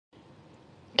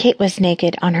Kate was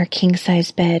naked on her king-size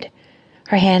bed,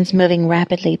 her hands moving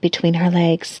rapidly between her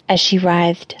legs as she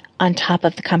writhed on top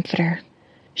of the comforter.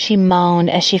 She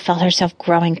moaned as she felt herself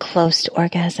growing close to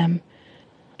orgasm.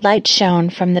 Light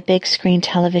shone from the big screen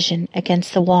television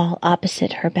against the wall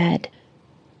opposite her bed.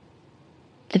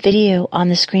 The video on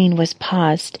the screen was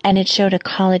paused, and it showed a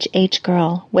college-age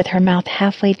girl with her mouth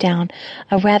halfway down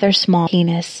a rather small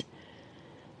penis.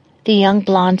 The young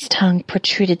blonde's tongue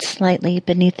protruded slightly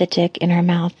beneath the dick in her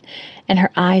mouth, and her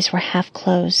eyes were half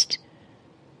closed.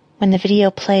 When the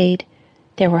video played,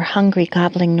 there were hungry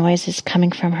gobbling noises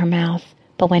coming from her mouth,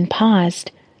 but when paused,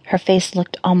 her face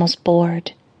looked almost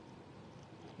bored.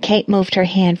 Kate moved her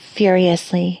hand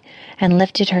furiously and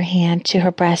lifted her hand to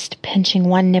her breast, pinching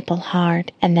one nipple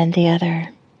hard and then the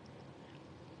other.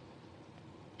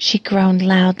 She groaned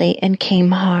loudly and came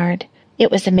hard. It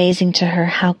was amazing to her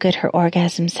how good her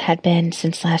orgasms had been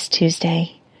since last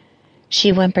Tuesday.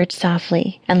 She whimpered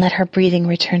softly and let her breathing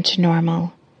return to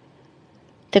normal.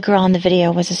 The girl in the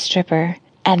video was a stripper,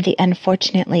 and the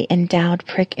unfortunately endowed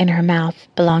prick in her mouth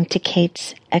belonged to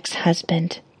Kate's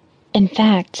ex-husband. In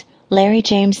fact, Larry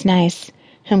James Nice,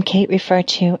 whom Kate referred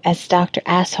to as Dr.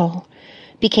 Asshole,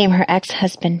 became her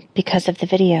ex-husband because of the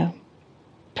video.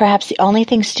 Perhaps the only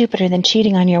thing stupider than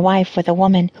cheating on your wife with a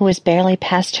woman who was barely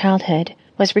past childhood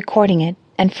was recording it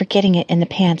and forgetting it in the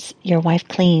pants your wife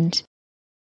cleaned.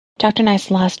 Dr. Nice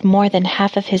lost more than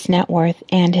half of his net worth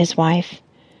and his wife.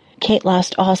 Kate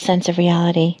lost all sense of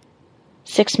reality.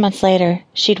 6 months later,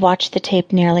 she'd watch the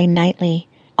tape nearly nightly,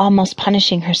 almost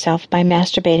punishing herself by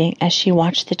masturbating as she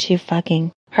watched the two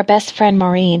fucking. Her best friend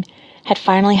Maureen had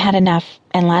finally had enough,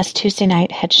 and last Tuesday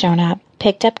night had shown up,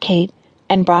 picked up Kate,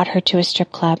 and brought her to a strip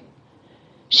club.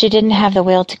 She didn't have the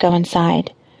will to go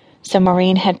inside, so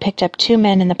Maureen had picked up 2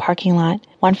 men in the parking lot,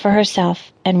 one for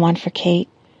herself and one for Kate.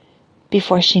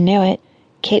 Before she knew it,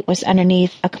 Kate was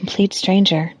underneath a complete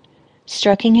stranger,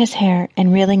 stroking his hair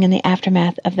and reeling in the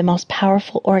aftermath of the most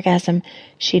powerful orgasm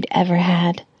she'd ever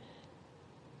had.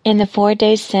 In the 4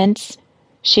 days since,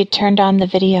 she'd turned on the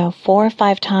video 4 or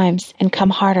 5 times and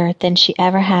come harder than she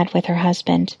ever had with her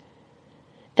husband.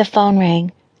 The phone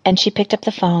rang, and she picked up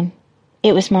the phone.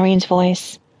 It was Maureen's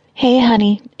voice. "Hey,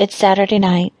 honey, it's Saturday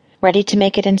night. Ready to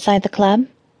make it inside the club?"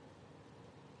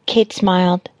 Kate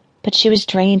smiled, but she was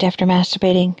drained after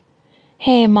masturbating.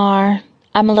 "Hey, Mar,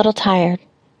 I'm a little tired.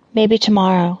 Maybe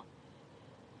tomorrow."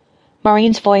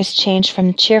 Maureen's voice changed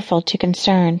from cheerful to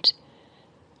concerned.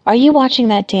 "Are you watching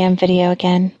that damn video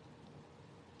again?"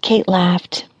 Kate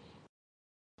laughed.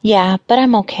 "Yeah, but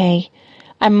I'm okay.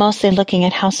 I'm mostly looking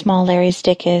at how small Larry's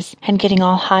dick is and getting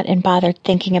all hot and bothered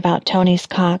thinking about Tony's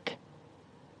cock."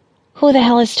 "Who the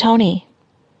hell is Tony?"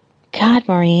 "God,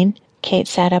 Maureen." Kate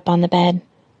sat up on the bed.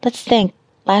 "Let's think.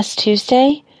 Last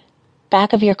Tuesday?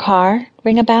 Back of your car?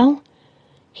 Ring a bell?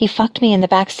 He fucked me in the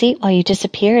back seat while you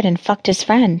disappeared and fucked his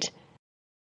friend."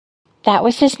 "That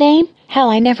was his name?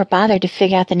 Hell, I never bothered to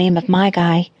figure out the name of my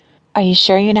guy. Are you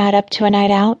sure you're not up to a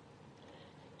night out?"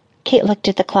 Kate looked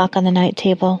at the clock on the night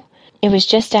table. It was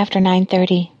just after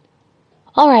 9:30.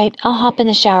 "All right, I'll hop in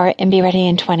the shower and be ready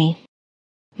in 20.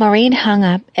 Maureen hung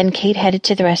up, and Kate headed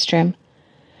to the restroom.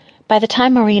 By the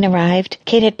time Maureen arrived,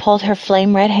 Kate had pulled her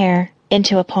flame-red hair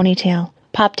into a ponytail,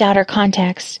 popped out her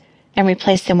contacts, and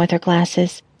replaced them with her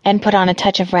glasses, and put on a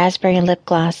touch of raspberry lip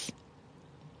gloss.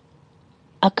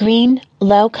 A green,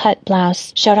 low-cut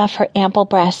blouse showed off her ample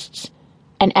breasts,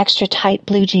 and extra tight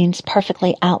blue jeans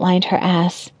perfectly outlined her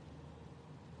ass.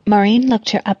 Maureen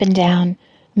looked her up and down,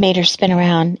 made her spin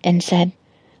around, and said,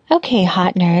 "Okay,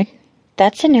 hot nerd,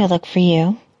 that's a new look for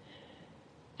you."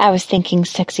 "I was thinking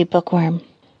sexy bookworm."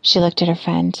 She looked at her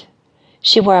friend.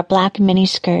 She wore a black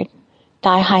mini-skirt,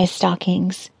 thigh-high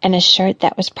stockings, and a shirt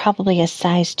that was probably a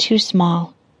size too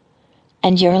small.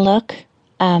 "And your look?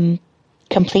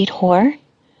 Complete whore?"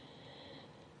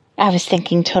 "I was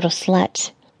thinking total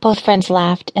slut." Both friends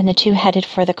laughed, and the two headed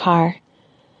for the car.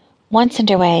 Once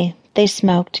underway, they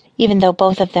smoked, even though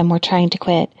both of them were trying to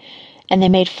quit, and they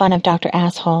made fun of Dr.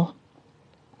 Asshole.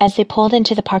 As they pulled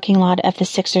into the parking lot of the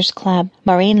Sixers Club,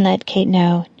 Maureen let Kate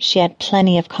know she had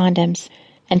plenty of condoms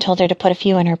and told her to put a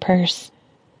few in her purse.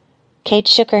 Kate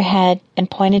shook her head and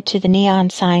pointed to the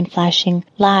neon sign flashing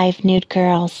 "Live Nude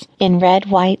Girls" in red,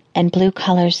 white, and blue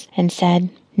colors and said,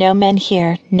 "No men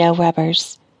here, no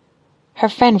rubbers." Her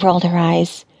friend rolled her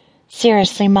eyes.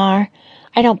 "Seriously, Mar,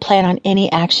 I don't plan on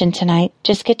any action tonight.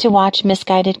 Just get to watch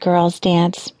misguided girls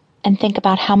dance and think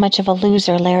about how much of a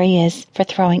loser Larry is for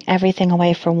throwing everything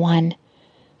away for one.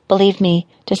 Believe me,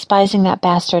 despising that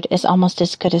bastard is almost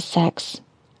as good as sex."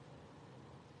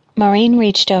 Maureen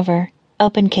reached over,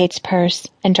 opened Kate's purse,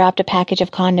 and dropped a package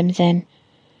of condoms in.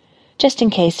 Just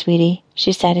in case, sweetie,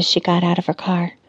 she said as she got out of her car.